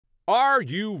Are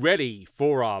you ready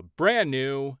for a brand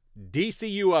new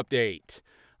DCU update?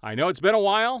 I know it's been a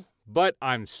while, but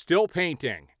I'm still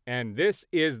painting, and this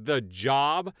is the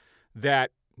job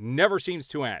that never seems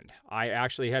to end. I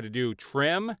actually had to do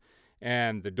trim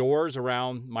and the doors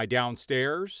around my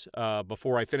downstairs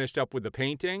before I finished up with the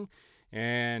painting,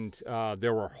 and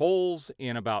there were holes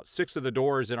in about 6 of the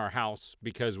doors in our house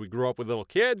because we grew up with little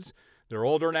kids. They're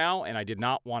older now, and I did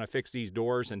not want to fix these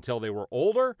doors until they were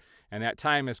older, and that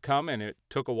time has come, and it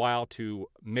took a while to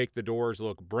make the doors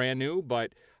look brand new,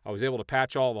 but I was able to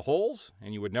patch all the holes,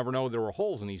 and you would never know there were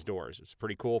holes in these doors. It's a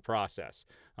pretty cool process.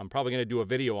 I'm probably going to do a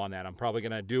video on that. I'm probably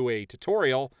going to do a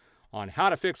tutorial on how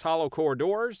to fix hollow core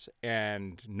doors,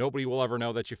 and nobody will ever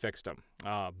know that you fixed them.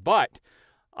 But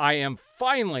I am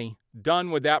finally done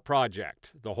with that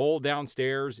project. The whole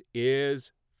downstairs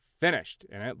is finished,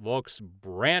 and it looks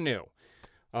brand new.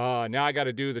 Now I got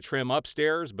to do the trim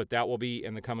upstairs, but that will be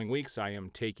in the coming weeks. I am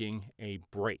taking a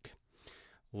break.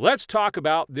 Let's talk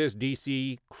about this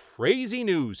DC crazy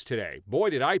news today. Boy,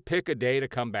 did I pick a day to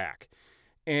come back.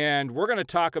 And we're going to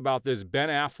talk about this Ben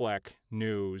Affleck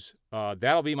news.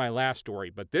 That'll be my last story.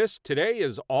 But this today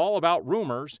is all about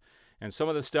rumors and some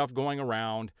of the stuff going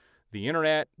around the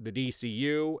internet, the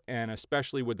DCU, and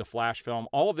especially with the Flash film.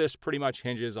 All of this pretty much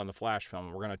hinges on the Flash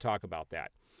film. We're going to talk about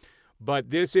that.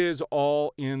 But this is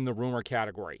all in the rumor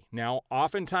category. Now,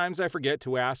 oftentimes I forget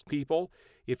to ask people,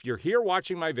 if you're here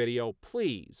watching my video,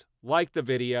 please like the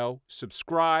video,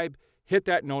 subscribe, hit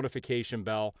that notification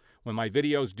bell. When my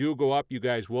videos do go up, you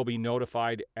guys will be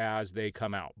notified as they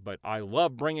come out. But I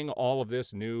love bringing all of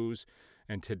this news,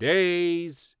 and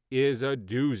today's is a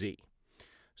doozy.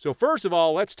 So first of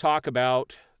all, let's talk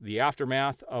about the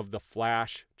aftermath of the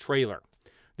Flash trailer.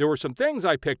 There were some things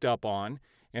I picked up on,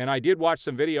 and I did watch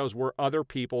some videos where other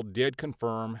people did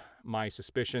confirm my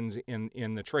suspicions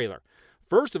in the trailer.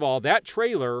 First of all, that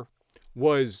trailer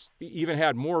even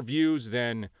had more views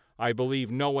than I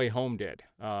believe No Way Home did,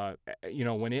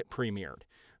 when it premiered.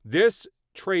 This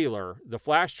trailer, the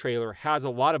Flash trailer, has a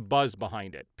lot of buzz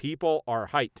behind it. People are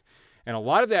hyped. And a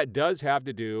lot of that does have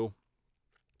to do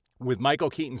with Michael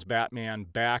Keaton's Batman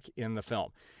back in the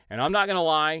film. And I'm not going to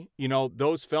lie,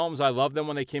 those films, I loved them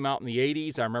when they came out in the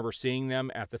 80s. I remember seeing them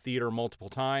at the theater multiple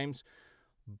times.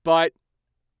 But,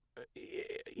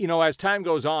 as time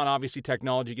goes on, obviously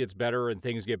technology gets better and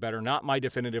things get better. Not my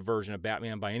definitive version of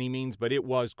Batman by any means, but it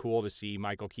was cool to see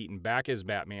Michael Keaton back as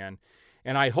Batman.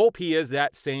 And I hope he is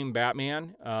that same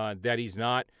Batman, that he's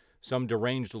not some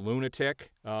deranged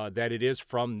lunatic, that it is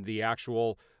from the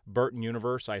actual Burton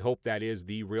universe. I hope that is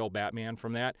the real Batman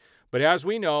from that. But as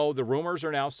we know, the rumors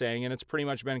are now saying, and it's pretty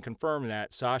much been confirmed,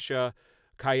 that Sasha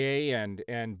Calle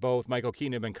and both Michael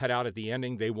Keaton have been cut out at the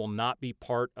ending. They will not be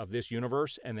part of this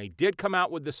universe. And they did come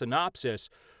out with the synopsis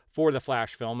for the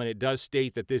Flash film, and it does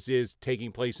state that this is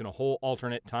taking place in a whole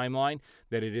alternate timeline,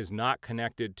 that it is not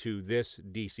connected to this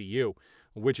DCU,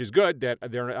 which is good that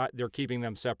they're keeping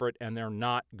them separate and they're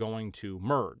not going to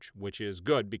merge, which is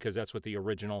good because that's what the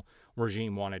original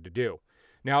regime wanted to do.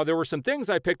 Now, there were some things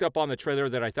I picked up on the trailer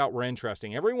that I thought were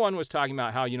interesting. Everyone was talking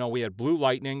about how, we had Blue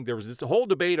Lightning. There was this whole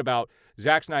debate about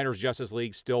Zack Snyder's Justice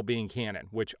League still being canon,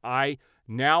 which I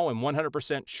now am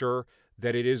 100% sure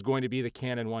that it is going to be the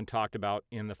canon one talked about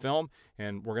in the film,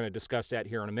 and we're going to discuss that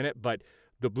here in a minute. But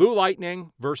the Blue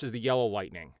Lightning versus the Yellow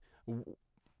Lightning.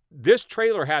 This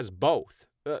trailer has both,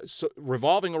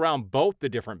 revolving around both the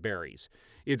different Barrys.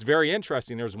 It's very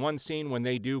interesting. There's one scene when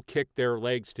they do kick their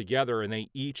legs together, and they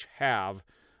each have,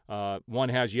 one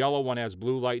has yellow, one has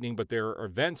blue lightning, but there are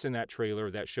events in that trailer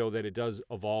that show that it does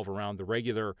evolve around the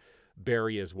regular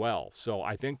Barry as well. So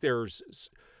I think they're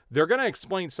going to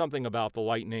explain something about the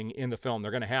lightning in the film.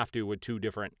 They're going to have to with 2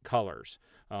 different colors,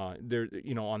 on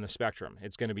the spectrum.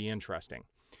 It's going to be interesting.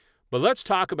 But let's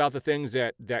talk about the things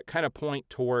that kind of point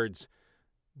towards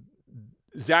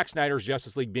Zack Snyder's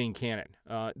Justice League being canon.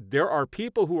 There are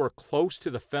people who are close to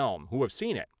the film who have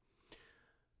seen it,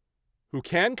 who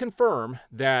can confirm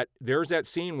that there's that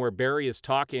scene where Barry is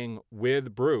talking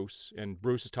with Bruce, and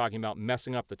Bruce is talking about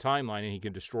messing up the timeline and he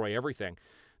can destroy everything,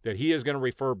 that he is going to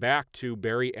refer back to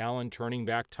Barry Allen turning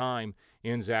back time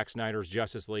in Zack Snyder's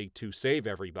Justice League to save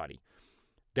everybody.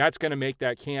 That's going to make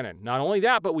that canon. Not only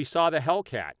that, but we saw the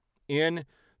Hellcat in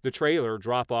the trailer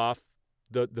drop off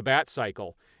the Bat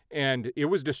Cycle, and it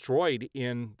was destroyed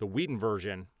in the Whedon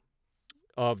version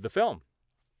of the film.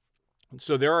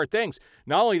 So there are things.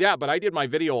 Not only that, but I did my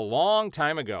video a long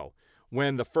time ago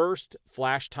when the first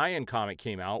Flash tie-in comic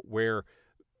came out, where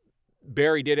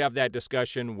Barry did have that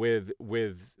discussion with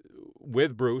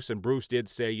Bruce, and Bruce did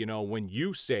say, when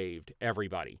you saved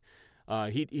everybody.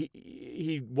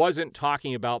 He wasn't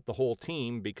talking about the whole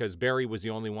team because Barry was the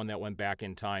only one that went back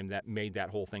in time that made that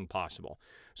whole thing possible.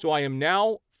 So I am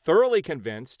now thoroughly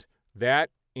convinced that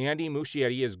Andy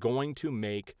Muschietti is going to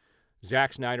make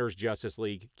Zack Snyder's Justice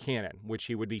League canon, which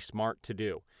he would be smart to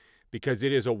do, because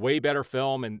it is a way better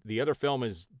film, and the other film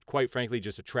is, quite frankly,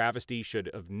 just a travesty,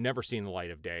 should have never seen the light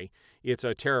of day. It's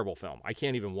a terrible film. I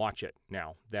can't even watch it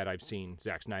now that I've seen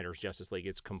Zack Snyder's Justice League.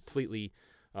 It's completely,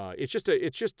 it's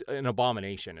just an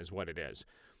abomination is what it is.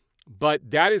 But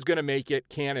that is going to make it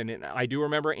canon. And I do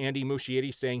remember Andy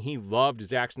Muschietti saying he loved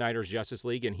Zack Snyder's Justice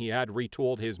League, and he had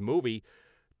retooled his movie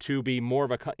to be more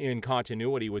of in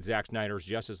continuity with Zack Snyder's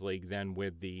Justice League than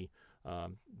with the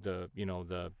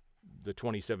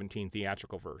 2017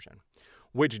 theatrical version.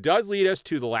 Which does lead us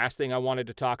to the last thing I wanted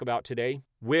to talk about today,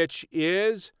 which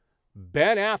is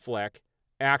Ben Affleck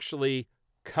actually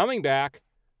coming back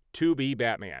to be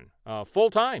Batman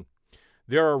full time.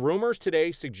 There are rumors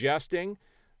today suggesting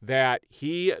that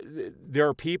there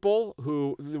are people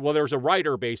who, well, there's a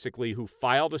writer basically who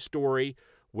filed a story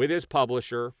with his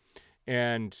publisher,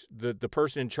 and the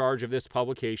person in charge of this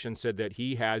publication said that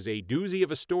he has a doozy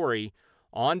of a story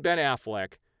on Ben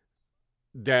Affleck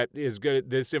that is good.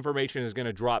 This information is going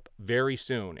to drop very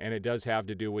soon, and it does have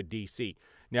to do with DC.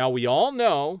 Now, we all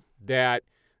know that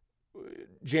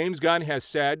James Gunn has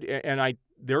said, and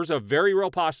there's a very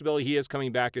real possibility he is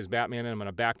coming back as Batman, and I'm going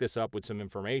to back this up with some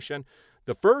information.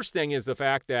 The first thing is the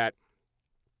fact that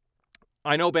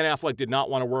I know Ben Affleck did not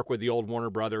want to work with the old Warner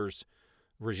Brothers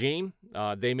regime.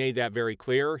 They made that very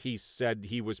clear. He said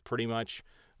he was pretty much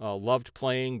loved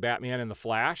playing Batman and the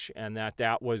Flash, and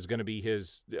that was going to be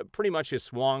pretty much his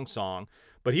swan song.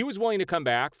 But he was willing to come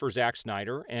back for Zack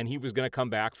Snyder, and he was going to come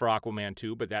back for Aquaman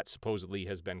 2, but that supposedly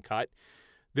has been cut.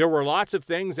 There were lots of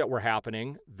things that were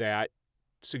happening that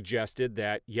suggested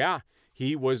that, yeah,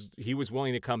 he was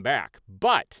willing to come back.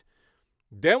 But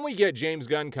then we get James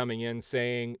Gunn coming in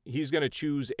saying he's going to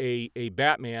choose a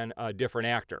Batman, a different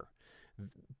actor.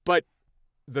 But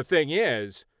the thing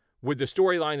is, with the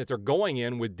storyline that they're going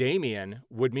in with Damian,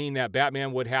 would mean that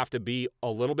Batman would have to be a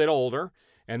little bit older,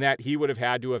 and that he would have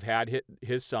had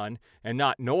his son and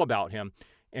not know about him.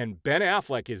 And Ben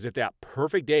Affleck is at that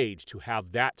perfect age to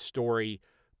have that story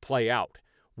play out.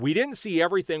 We didn't see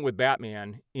everything with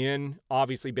Batman in,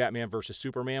 obviously, Batman versus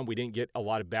Superman. We didn't get a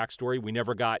lot of backstory. We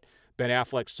never got Ben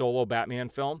Affleck's solo Batman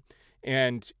film.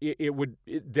 And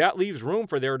that leaves room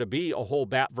for there to be a whole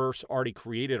Batverse already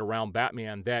created around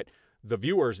Batman that the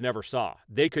viewers never saw.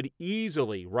 They could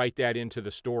easily write that into the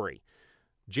story.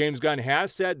 James Gunn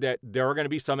has said that there are going to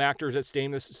be some actors that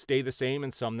stay the same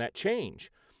and some that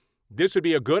change. This would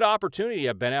be a good opportunity to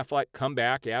have Ben Affleck come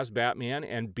back as Batman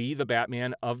and be the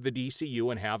Batman of the DCU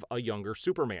and have a younger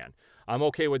Superman. I'm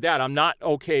okay with that. I'm not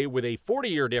okay with a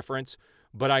 40-year difference,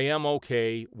 but I am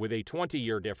okay with a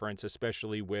 20-year difference,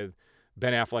 especially with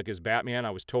Ben Affleck as Batman.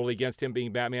 I was totally against him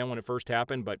being Batman when it first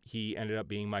happened, but he ended up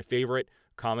being my favorite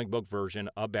comic book version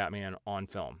of Batman on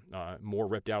film, more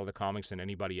ripped out of the comics than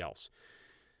anybody else.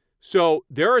 So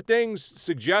there are things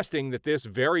suggesting that this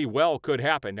very well could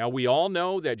happen. Now, we all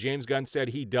know that James Gunn said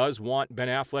he does want Ben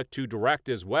Affleck to direct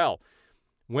as well.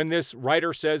 When this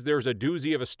writer says there's a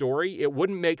doozy of a story, it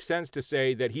wouldn't make sense to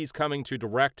say that he's coming to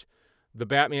direct the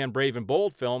Batman Brave and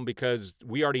Bold film, because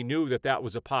we already knew that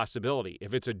was a possibility.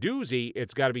 If it's a doozy,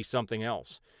 it's got to be something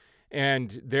else.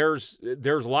 And there's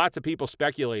lots of people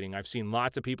speculating. I've seen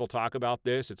lots of people talk about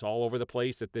this. It's all over the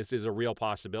place that this is a real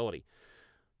possibility.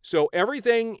 So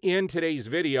everything in today's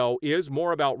video is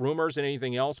more about rumors than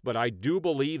anything else, but I do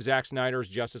believe Zack Snyder's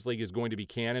Justice League is going to be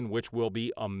canon, which will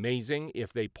be amazing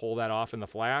if they pull that off in The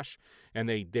Flash, and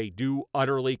they do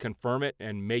utterly confirm it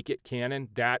and make it canon.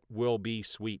 That will be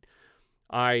sweet.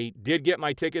 I did get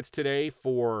my tickets today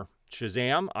for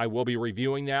Shazam. I will be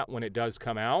reviewing that when it does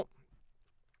come out.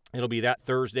 It'll be that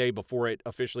Thursday before it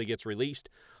officially gets released.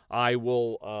 I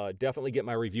will definitely get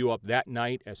my review up that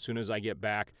night as soon as I get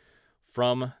back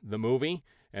from the movie.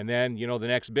 And then, the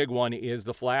next big one is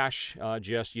The Flash,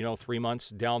 just 3 months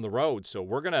down the road. So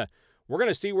we're gonna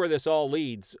see where this all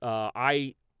leads.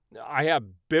 I have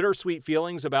bittersweet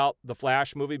feelings about the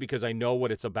Flash movie because I know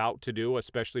what it's about to do,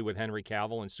 especially with Henry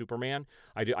Cavill and Superman.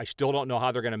 I still don't know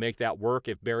how they're going to make that work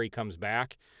if Barry comes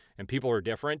back and people are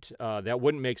different. That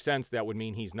wouldn't make sense. That would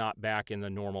mean he's not back in the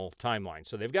normal timeline.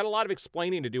 So they've got a lot of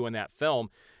explaining to do in that film,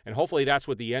 and hopefully that's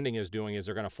what the ending is doing, is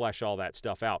they're going to flesh all that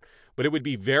stuff out. But it would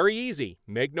be very easy,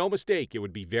 make no mistake, it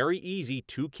would be very easy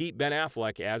to keep Ben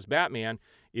Affleck as Batman.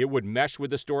 It would mesh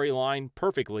with the storyline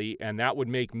perfectly, and that would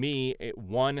make me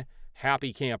one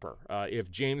happy camper.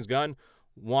 If James Gunn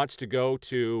wants to go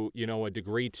to, a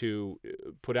degree to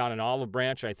put out an olive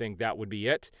branch, I think that would be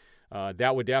it.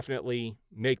 That would definitely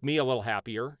make me a little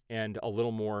happier and a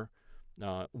little more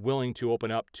willing to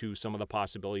open up to some of the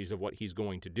possibilities of what he's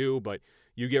going to do. But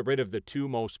you get rid of the two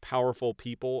most powerful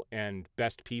people and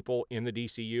best people in the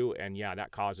DCU, and yeah,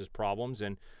 that causes problems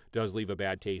and does leave a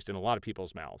bad taste in a lot of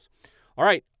people's mouths. All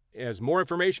right, as more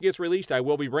information gets released, I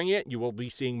will be bringing it. You will be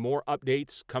seeing more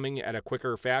updates coming at a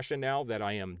quicker fashion now that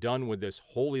I am done with this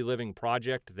holy living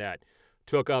project that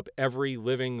took up every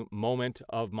living moment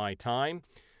of my time.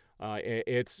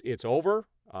 It's over.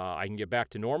 I can get back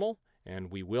to normal, and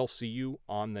we will see you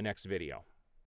on the next video.